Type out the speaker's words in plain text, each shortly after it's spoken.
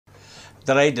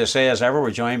Delighted to say, as ever,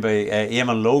 we're joined by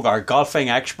Eamon Logue, our golfing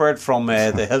expert from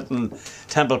the Hilton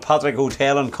Temple Patrick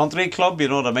Hotel and Country Club. You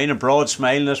know what I mean? A broad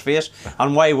smile on his face.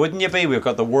 And why wouldn't you be? We've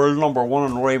got the world #1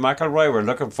 in Rory McIlroy. We're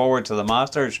looking forward to the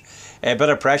Masters. A bit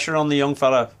of pressure on the young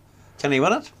fella. Can he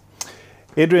win it?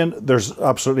 Adrian, there's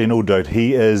absolutely no doubt.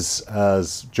 He is,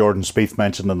 as Jordan Spieth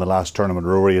mentioned in the last tournament,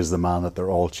 Rory is the man that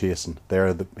they're all chasing.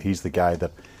 He's the guy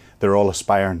that they're all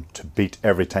aspiring to beat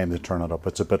every time they turn it up.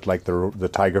 It's a bit like the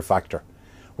Tiger factor.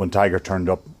 When Tiger turned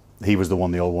up, he was the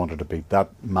one they all wanted to beat. That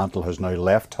mantle has now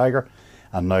left Tiger,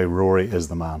 and now Rory is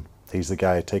the man. He's the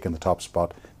guy taking the top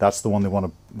spot. That's the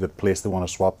one the place they want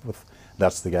to swap with.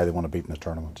 That's the guy they want to beat in the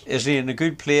tournament. Is he in a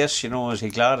good place? You know, is he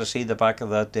glad to see the back of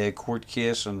that court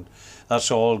case and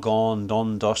that's all gone,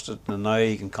 done, dusted, and now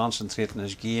he can concentrate on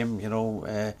his game? You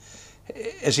know,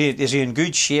 is he in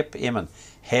good shape, Eamon,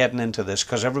 heading into this?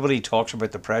 Because everybody talks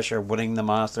about the pressure, winning the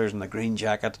Masters and the green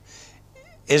jacket.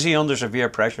 Is he under severe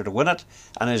pressure to win it,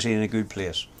 and is he in a good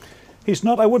place? He's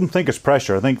not. I wouldn't think it's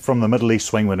pressure. I think from the Middle East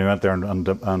swing when he went there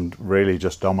and really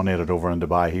just dominated over in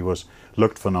Dubai, he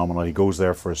looked phenomenal. He goes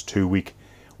there for his 2-week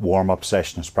warm-up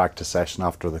session, his practice session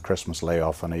after the Christmas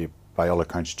layoff, and he, by all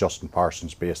accounts, Justin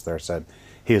Parsons, based there, said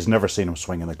he has never seen him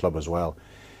swing in the club as well.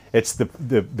 It's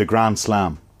the Grand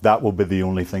Slam. That will be the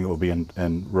only thing that will be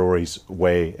in Rory's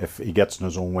way if he gets in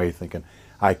his own way, thinking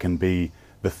I can be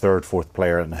the third, fourth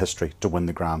player in history to win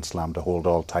the Grand Slam, to hold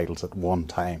all titles at one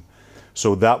time.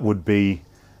 So that would be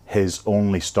his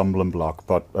only stumbling block.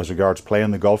 But as regards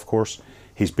playing the golf course,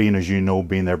 he's been, as you know,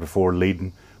 been there before,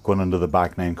 leading, going into the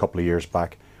back nine a couple of years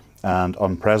back. And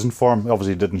on present form,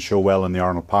 obviously didn't show well in the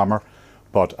Arnold Palmer,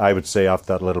 but I would say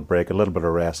after that little break, a little bit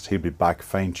of rest, he'll be back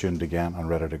fine-tuned again and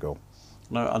ready to go.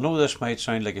 Now, I know this might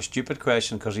sound like a stupid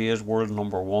question because he is world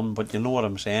 #1, but you know what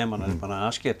I'm saying when I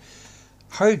ask you,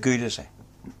 how good is he?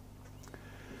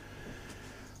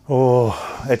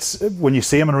 Oh, it's when you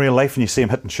see him in real life and you see him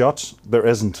hitting shots, there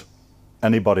isn't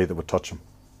anybody that would touch him.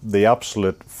 The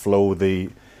absolute flow, the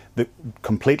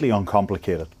completely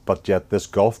uncomplicated, but yet this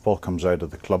golf ball comes out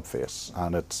of the club face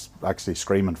and it's actually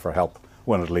screaming for help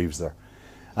when it leaves there.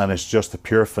 And it's just the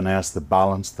pure finesse, the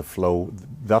balance, the flow.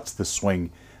 That's the swing.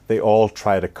 They all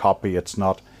try to copy. It's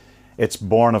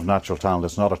born of natural talent.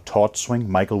 It's not a taught swing.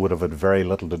 Michael would have had very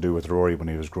little to do with Rory when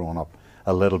he was growing up.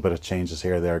 A little bit of changes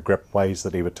here, there, grip-wise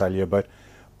that he would tell you about.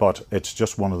 But it's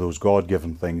just one of those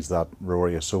God-given things that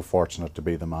Rory is so fortunate to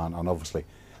be the man. And obviously,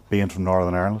 being from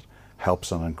Northern Ireland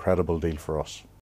helps an incredible deal for us.